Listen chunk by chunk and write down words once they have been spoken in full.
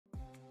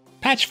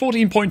Patch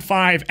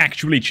 14.5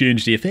 actually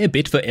changed a fair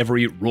bit for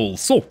every role.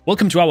 So,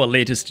 welcome to our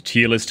latest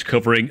tier list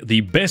covering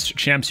the best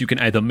champs you can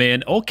either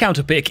main or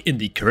counterpick in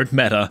the current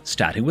meta,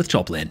 starting with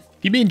top lane.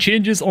 The main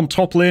changes on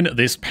top lane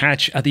this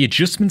patch are the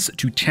adjustments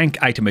to tank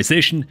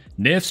itemization,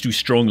 nerfs to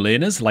strong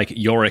laners like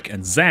Yorick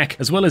and Zac,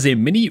 as well as a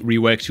mini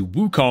rework to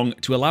Wukong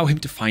to allow him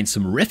to find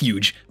some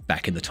refuge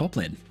back in the top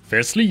lane.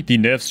 Firstly, the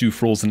nerfs to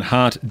Frozen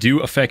Heart do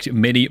affect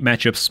many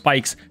matchup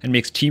spikes and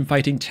makes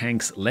teamfighting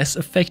tanks less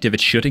effective at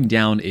shutting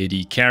down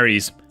AD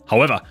carries.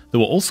 However, there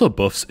were also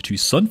buffs to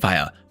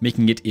Sunfire,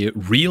 making it a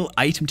real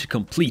item to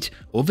complete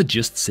over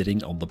just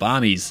sitting on the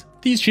barmies.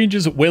 These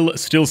changes will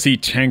still see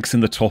tanks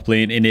in the top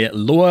lane in a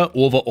lower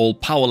overall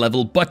power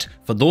level, but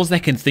for those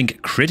that can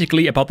think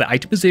critically about the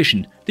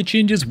itemization, the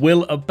changes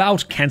will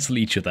about cancel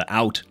each other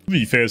out.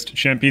 The first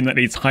champion that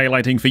needs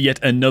highlighting for yet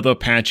another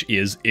patch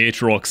is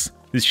Aatrox.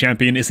 This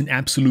champion is an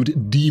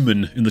absolute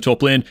demon in the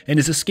top lane and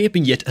is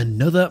escaping yet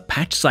another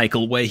patch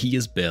cycle where he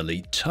is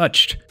barely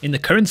touched. In the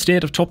current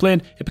state of top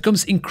lane, it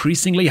becomes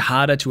increasingly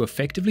harder to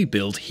effectively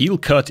build heal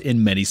cut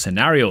in many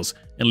scenarios,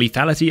 and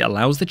lethality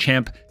allows the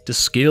champ to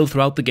scale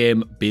throughout the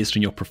game based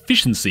on your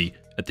proficiency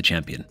at the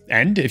champion.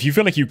 And if you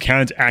feel like you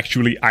can't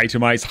actually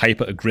itemize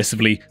hyper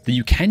aggressively, then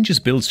you can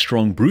just build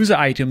strong bruiser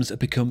items and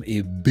become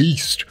a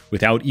beast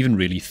without even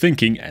really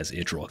thinking as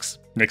Aatrox.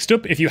 Next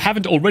up, if you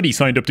haven't already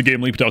signed up to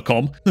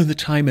GameLeap.com, then the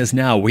time is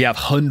now. We have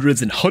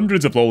hundreds and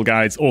hundreds of LoL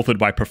guides authored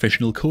by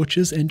professional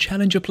coaches and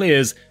challenger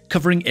players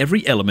covering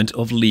every element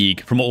of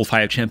League, from all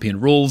 5 champion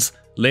roles,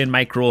 lane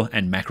micro,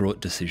 and macro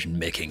decision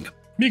making.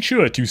 Make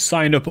sure to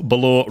sign up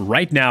below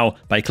right now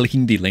by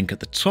clicking the link at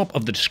the top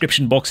of the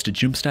description box to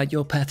jumpstart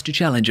your path to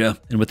Challenger.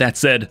 And with that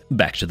said,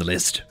 back to the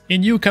list. A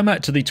newcomer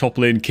to the top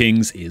lane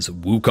kings is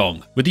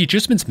Wukong. With the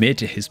adjustments made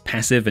to his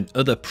passive and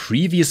other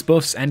previous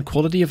buffs and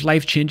quality of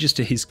life changes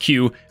to his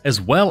Q,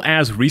 as well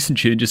as recent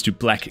changes to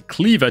Black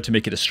Cleaver to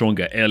make it a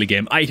stronger early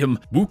game item,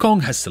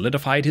 Wukong has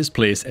solidified his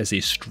place as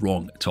a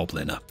strong top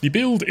laner. The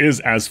build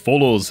is as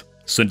follows: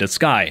 Sundered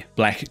Sky,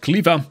 Black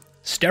Cleaver,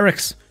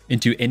 Sterix,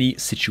 into any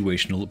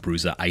situational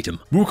bruiser item.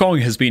 Wukong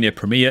has been a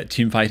premier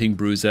teamfighting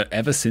bruiser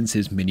ever since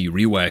his mini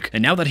rework,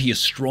 and now that he is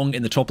strong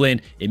in the top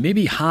lane, it may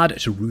be hard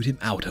to root him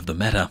out of the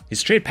meta.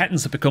 His trade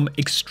patterns have become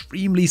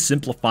extremely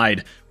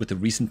simplified with the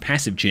recent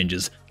passive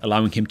changes,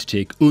 allowing him to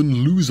take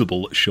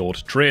unlosable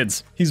short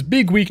trades. His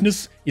big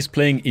weakness is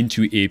playing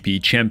into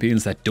AP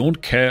champions that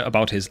don't care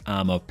about his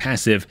armor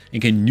passive and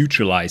can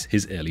neutralize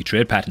his early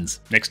trade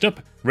patterns. Next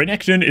up,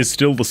 Renekton is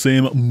still the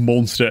same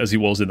monster as he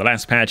was in the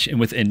last patch, and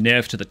with a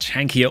nerf to the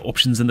tankier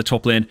options in the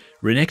top lane,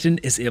 Renekton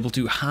is able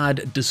to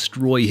hard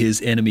destroy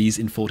his enemies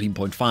in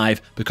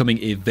 14.5,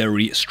 becoming a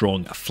very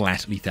strong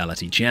flat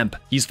lethality champ.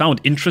 He's found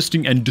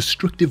interesting and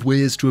destructive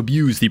ways to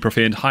abuse the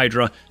Profaned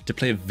Hydra to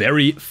play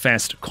very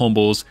fast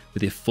combos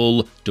with a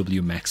full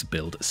W max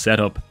build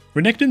setup.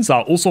 Renektons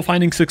are also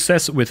finding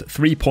success with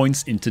 3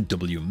 points into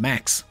W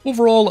max.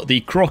 Overall,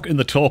 the Croc in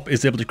the top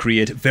is able to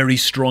create very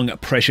strong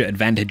pressure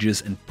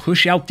advantages and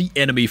push out the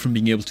enemy from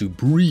being able to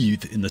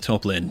breathe in the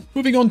top lane.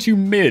 Moving on to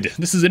mid.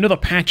 This is another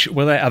patch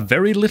where there are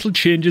very little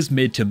changes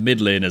made to mid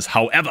laners.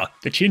 However,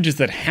 the changes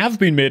that have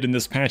been made in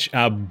this patch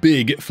are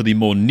big for the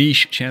more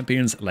niche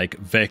champions like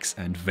Vex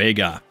and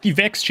Veigar. The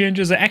Vex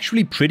changes are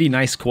actually pretty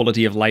nice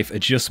quality of life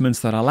adjustments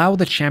that allow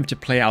the champ to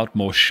play out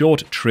more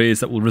short trades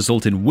that will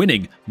result in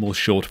winning more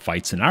short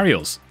fight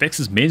scenarios.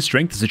 Vex's main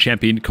strength as a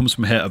champion comes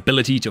from her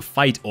ability to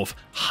fight off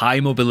high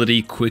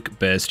mobility, quick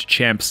burst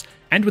champs,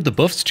 and with the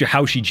buffs to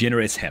how she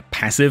generates her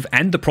passive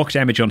and the proc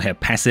damage on her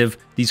passive,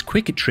 these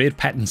quick trade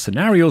pattern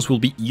scenarios will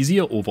be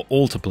easier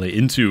overall to play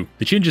into.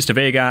 The changes to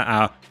Veigar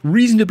are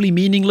reasonably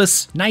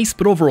meaningless, nice,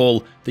 but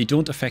overall, they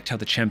don't affect how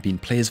the champion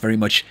plays very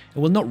much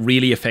and will not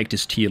really affect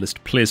his tier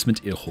list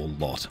placement a whole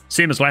lot.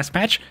 Same as last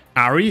patch,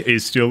 Ahri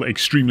is still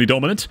extremely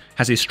dominant,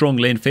 has a strong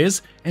lane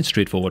phase, and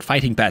straightforward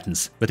fighting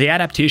patterns. With the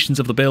adaptations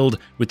of the build,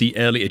 with the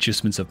early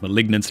adjustments of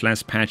Malignance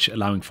last patch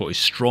allowing for a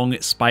strong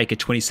spike at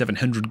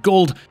 2700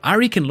 gold,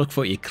 Ahri can look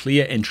for a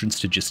clear entrance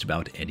to just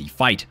about any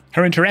fight.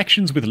 Her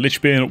interactions with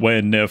Lichbane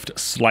were nerfed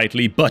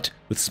slightly, but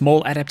with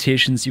small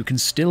adaptations you can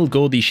still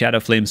go the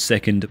Shadowflame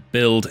second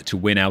build to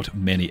win out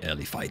many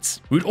early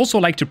fights. We would also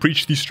like to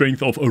preach the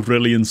strength of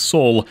Aurelion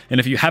Sol, and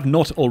if you have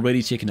not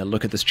already taken a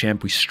look at this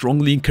champ, we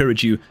strongly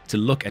encourage you to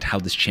look at how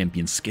this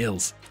champion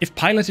scales. If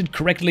piloted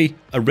correctly,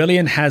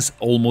 Aurelion has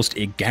almost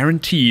a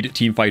guaranteed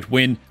teamfight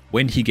win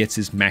when he gets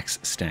his max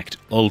stacked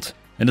ult.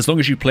 And as long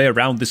as you play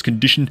around this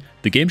condition,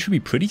 the game should be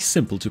pretty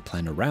simple to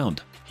plan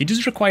around. It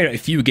does require a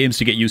few games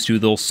to get used to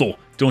though, so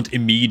don't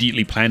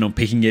immediately plan on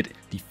picking it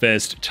the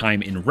first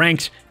time in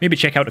ranked. Maybe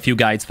check out a few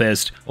guides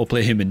first, or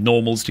play him in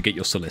normals to get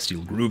your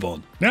celestial groove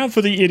on. Now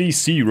for the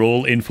ADC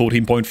role in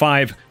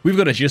 14.5, we've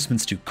got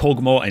adjustments to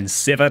Kog'Maw and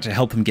Sever to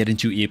help him get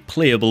into a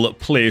playable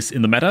place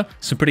in the meta,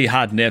 some pretty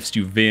hard nerfs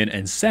to Vayne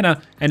and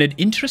Senna, and an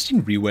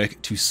interesting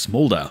rework to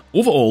Smolder.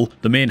 Overall,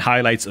 the main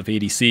highlights of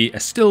ADC are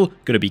still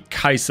going to be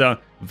Kai'Sa,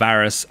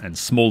 Varus, and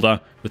Smolder,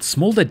 with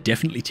Smolder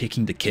definitely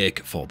taking the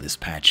cake for this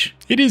patch.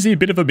 It is a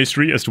bit of a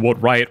mystery as to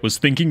what Riot was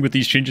thinking with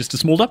these changes to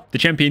Smolder, the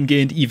champion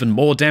gained even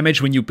more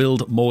damage when you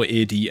build more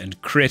AD and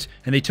crit,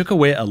 and they took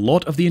away a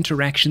lot of the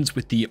interactions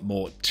with the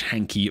more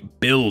tanky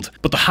build.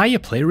 But the higher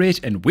play rate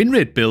and win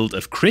rate build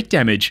of crit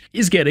damage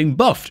is getting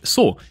buffed,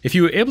 so if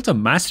you were able to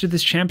master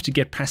this champ to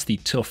get past the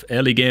tough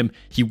early game,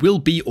 he will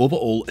be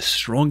overall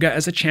stronger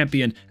as a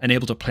champion and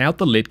able to play out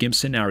the late game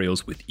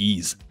scenarios with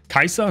ease.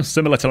 Kai'Sa,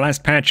 similar to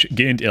last patch,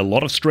 gained a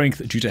lot of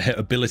strength due to her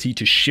ability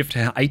to shift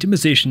her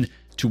itemization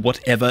to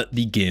whatever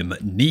the game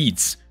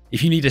needs.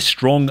 If you need a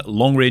strong,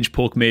 long-range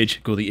poke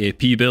mage, go the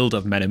AP build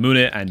of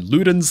Manamune and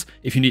Ludens.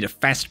 If you need a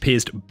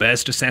fast-paced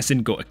burst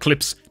assassin, go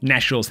Eclipse,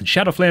 Nashor's, and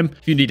Shadowflame.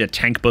 If you need a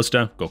tank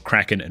buster, go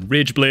Kraken and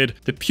Rageblade.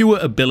 The pure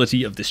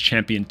ability of this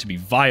champion to be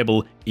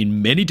viable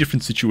in many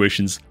different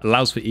situations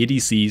allows for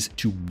ADCs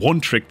to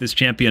one-trick this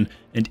champion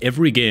and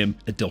every game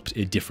adopt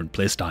a different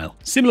playstyle.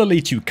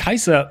 Similarly to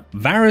Kai'Sa,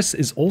 Varus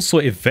is also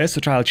a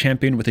versatile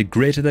champion with a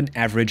greater than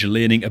average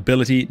laning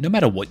ability no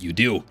matter what you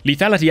do.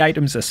 Lethality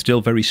items are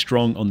still very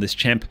strong on this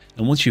champ,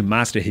 and once you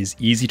master his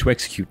easy to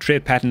execute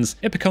trade patterns,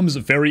 it becomes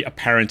very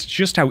apparent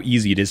just how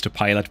easy it is to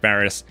pilot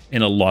Varus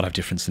in a lot of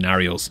different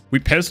scenarios. We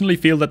personally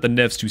feel that the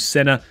nerfs to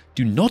Senna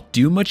do not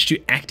do much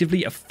to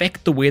actively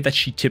affect the way that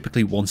she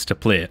typically wants to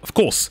play. Of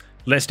course,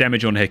 less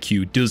damage on her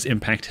Q does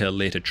impact her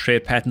later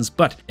trade patterns,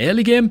 but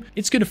early game,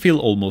 it's going to feel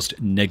almost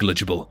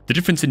negligible. The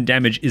difference in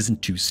damage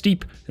isn't too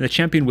steep, and the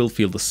champion will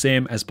feel the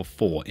same as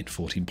before in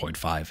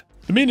 14.5.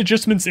 The main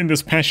adjustments in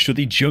this patch to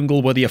the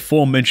jungle were the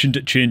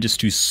aforementioned changes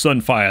to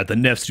Sunfire, the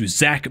nerfs to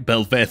Zac,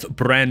 Bel'Veth,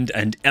 Brand,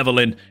 and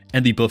Evelynn,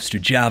 and the buffs to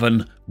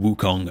Jarvan,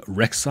 Wukong,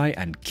 Rek'Sai,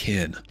 and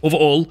Kayn.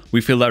 Overall,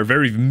 we feel there are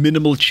very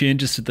minimal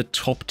changes to the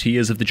top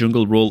tiers of the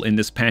jungle role in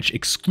this patch,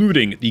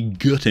 excluding the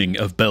gutting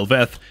of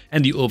Bel'Veth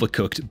and the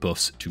overcooked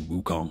buffs to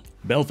Wukong.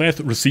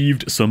 Bel'Veth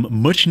received some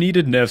much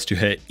needed nerfs to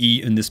her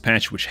E in this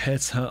patch, which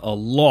hurts her a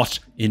lot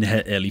in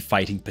her early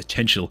fighting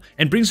potential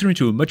and brings her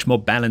into a much more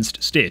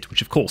balanced state,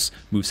 which of course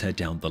moves her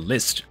down the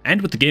list.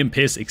 And with the game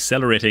pace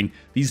accelerating,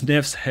 these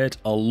nerfs hurt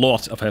a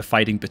lot of her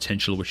fighting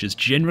potential, which is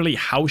generally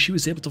how she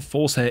was able to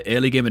force her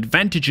early game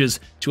advantages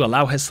to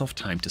allow herself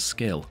time to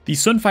scale. The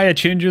Sunfire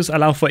changes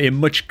allow for a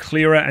much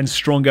clearer and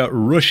stronger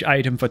rush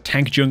item for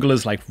tank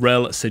junglers like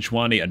Rel,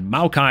 Sejuani, and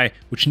Maokai,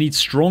 which need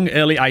strong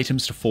early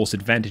items to force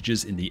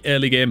advantages in the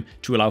early game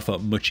to allow for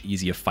much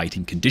easier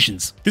fighting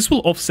conditions. This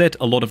will offset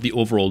a lot of the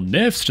overall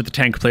nerfs to the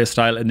tank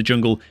playstyle in the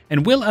jungle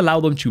and will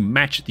allow them to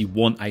match the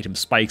one item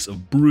spikes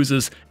of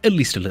bruises at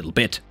least a little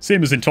bit.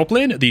 Same as in top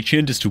lane, the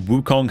changes to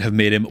Wukong have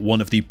made him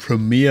one of the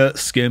premier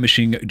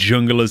skirmishing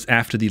junglers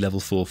after the level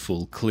 4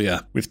 full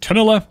clear. With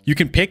Tunneler, you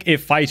can pick a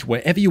fight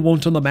wherever you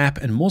want on the map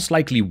and most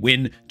likely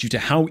win due to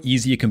how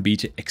easy it can be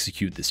to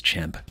execute this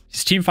champ.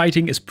 His team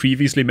fighting, as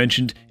previously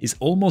mentioned, is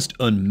almost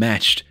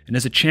unmatched, and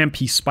as a champ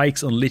he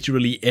spikes on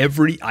literally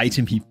every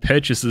item he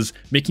purchases,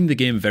 making the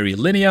game very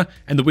linear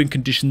and the win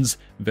conditions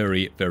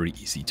very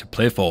easy to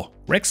play for.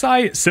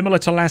 Rek'Sai, similar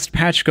to last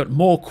patch, got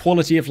more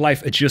quality of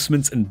life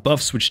adjustments and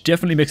buffs, which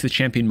definitely makes the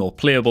champion more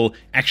playable.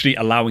 Actually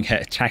allowing her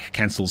attack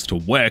cancels to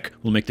work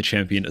will make the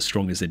champion as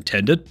strong as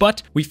intended,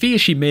 but we fear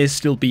she may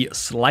still be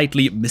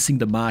slightly missing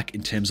the mark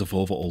in terms of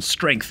overall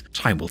strength.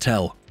 Time will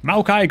tell.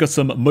 Maokai got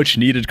some much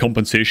needed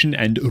compensation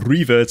and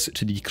reverts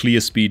to the clear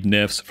speed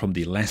nerfs from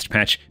the last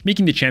patch,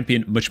 making the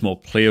champion much more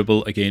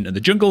playable again in the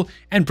jungle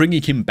and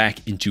bringing him back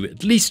into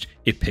at least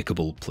a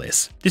pickable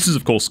place. This is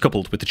of course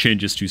coupled with the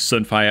changes to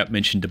Sunfire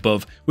mentioned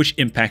above, which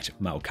impact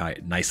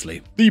Maokai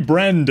nicely. The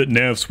Brand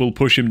nerfs will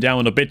push him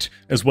down a bit,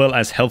 as well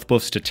as health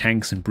buffs to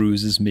tanks and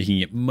bruises, making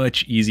it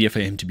much easier for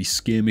him to be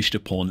skirmished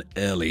upon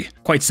early.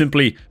 Quite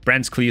simply,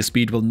 Brand's clear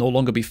speed will no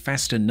longer be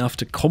fast enough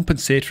to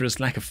compensate for his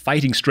lack of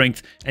fighting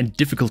strength and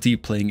difficulty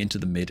playing into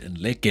the mid and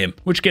late game,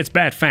 which gets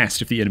bad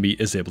fast if the enemy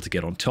is able to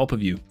get on top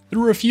of you. There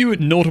are a few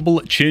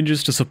notable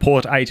changes to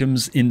support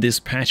items in this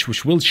patch,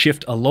 which will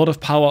shift a lot of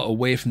power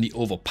away from the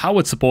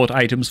overpowered support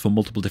items for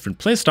multiple different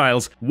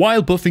playstyles,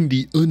 while buffing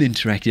the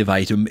uninteractive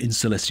item in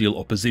Celestial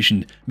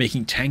Opposition,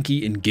 making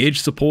tanky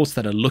engaged supports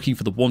that are looking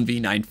for the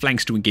 1v9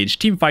 flanks to engage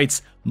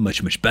teamfights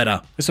much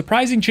better. A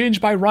surprising change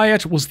by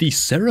Riot was the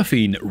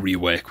Seraphine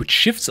rework, which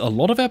shifts a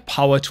lot of her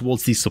power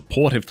towards the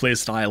supportive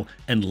playstyle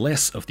and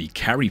less of the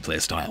carry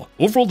playstyle.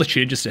 Overall, the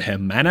changes to her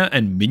mana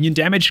and minion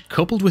damage,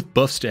 coupled with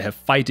buffs to her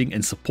fighting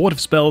and supportive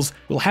spells,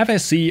 will have her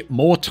see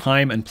more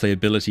time and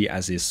playability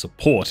as a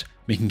support,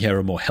 making her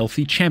a more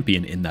healthy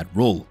champion in that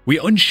role.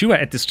 We're unsure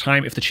at this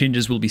time if the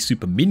changes will be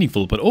super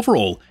meaningful, but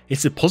overall,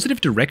 it's a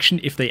positive direction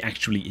if they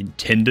actually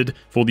intended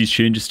for these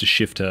changes to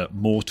shift her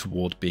more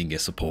toward being a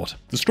support.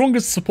 The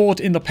strongest support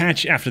in the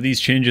patch after these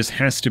changes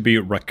has to be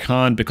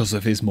Rakan because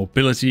of his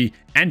mobility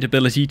and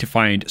ability to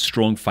find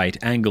strong fight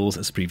angles,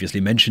 as previously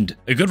mentioned.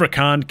 A good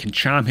Rakan can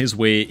charm his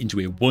way into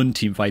a one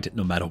team fight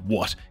no matter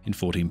what in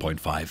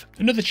 14.5.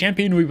 Another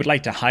champion we would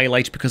like to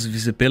highlight because of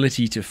his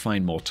ability to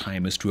find more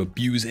timers to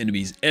abuse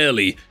enemies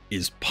early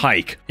is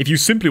Pyke. If you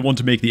simply want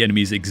to make the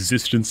enemy's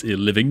existence a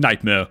living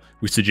nightmare,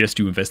 we suggest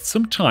you invest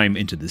some time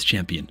into this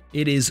champion.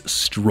 It is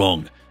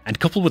strong. And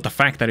coupled with the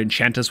fact that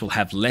enchanters will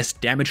have less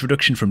damage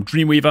reduction from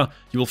Dreamweaver,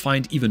 you will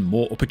find even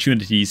more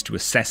opportunities to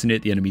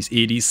assassinate the enemy's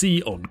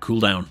ADC on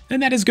cooldown.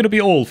 And that is going to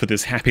be all for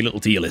this happy little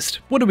tier list.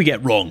 What did we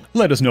get wrong?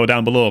 Let us know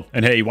down below.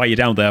 And hey, while you're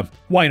down there,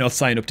 why not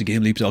sign up to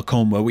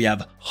GameLeap.com, where we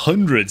have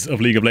hundreds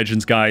of League of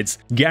Legends guides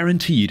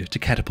guaranteed to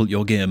catapult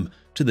your game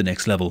to the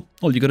next level.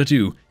 All you gotta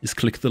do is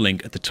click the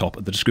link at the top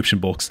of the description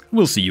box.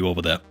 We'll see you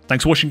over there.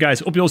 Thanks for watching,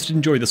 guys. Hope you all did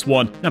enjoy this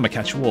one. I'm gonna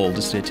catch you all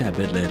just a tad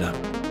bit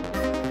later.